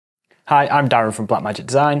Hi, I'm Darren from Blackmagic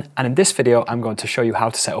Design, and in this video I'm going to show you how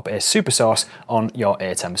to set up a SuperSource on your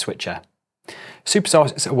ATEM switcher.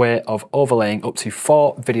 SuperSource is a way of overlaying up to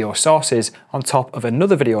 4 video sources on top of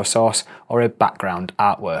another video source or a background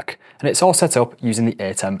artwork, and it's all set up using the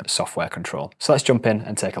ATEM software control. So let's jump in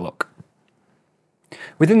and take a look.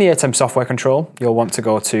 Within the ATEM software control, you'll want to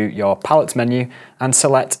go to your palette menu and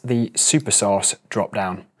select the SuperSource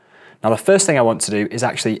drop-down. Now the first thing I want to do is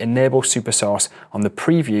actually enable SuperSource on the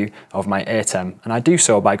preview of my ATEM, and I do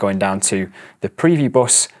so by going down to the preview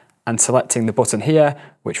bus and selecting the button here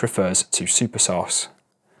which refers to SuperSource.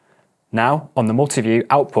 Now on the multi-view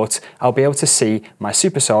output I'll be able to see my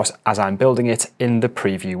SuperSource as I'm building it in the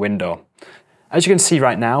preview window. As you can see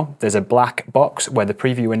right now, there's a black box where the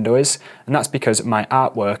preview window is, and that's because my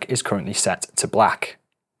artwork is currently set to black.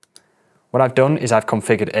 What I've done is I've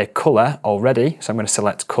configured a colour already, so I'm going to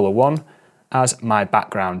select colour 1 as my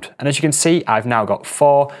background. And as you can see, I've now got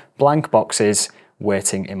 4 blank boxes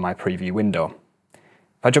waiting in my preview window.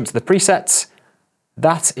 If I jump to the presets,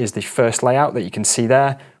 that is the first layout that you can see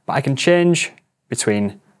there, but I can change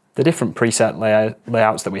between the different preset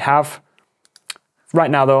layouts that we have. Right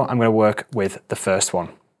now though, I'm going to work with the first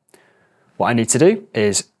one. What I need to do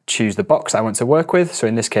is choose the box I want to work with, so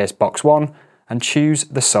in this case box 1, and choose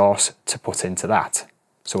the source to put into that.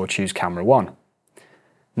 So we'll choose camera 1.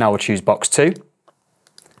 Now we'll choose box 2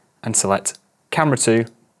 and select camera 2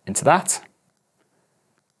 into that.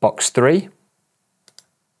 Box 3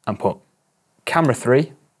 and put camera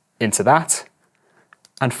 3 into that.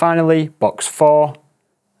 And finally box 4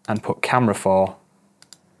 and put camera 4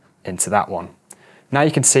 into that one. Now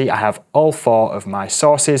you can see I have all 4 of my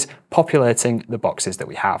sources populating the boxes that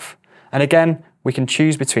we have. And again, we can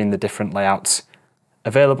choose between the different layouts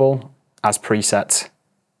available as presets.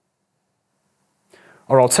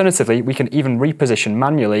 Or alternatively, we can even reposition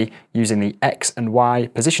manually using the X and Y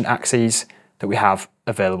position axes that we have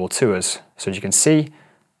available to us. So as you can see,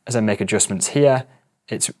 as I make adjustments here,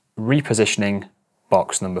 it's repositioning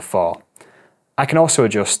box number 4. I can also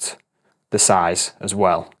adjust the size as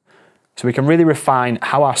well. So we can really refine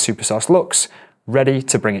how our SuperSource looks, ready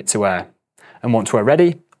to bring it to air. And once we're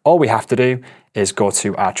ready, all we have to do is go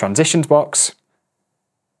to our transitions box,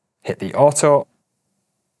 hit the auto,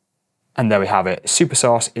 and there we have it.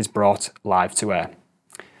 SuperSource is brought live to air.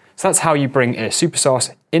 So that's how you bring a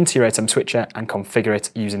SuperSource into your ATEM switcher and configure it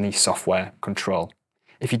using the software control.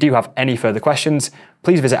 If you do have any further questions,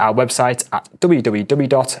 please visit our website at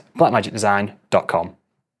www.blackmagicdesign.com.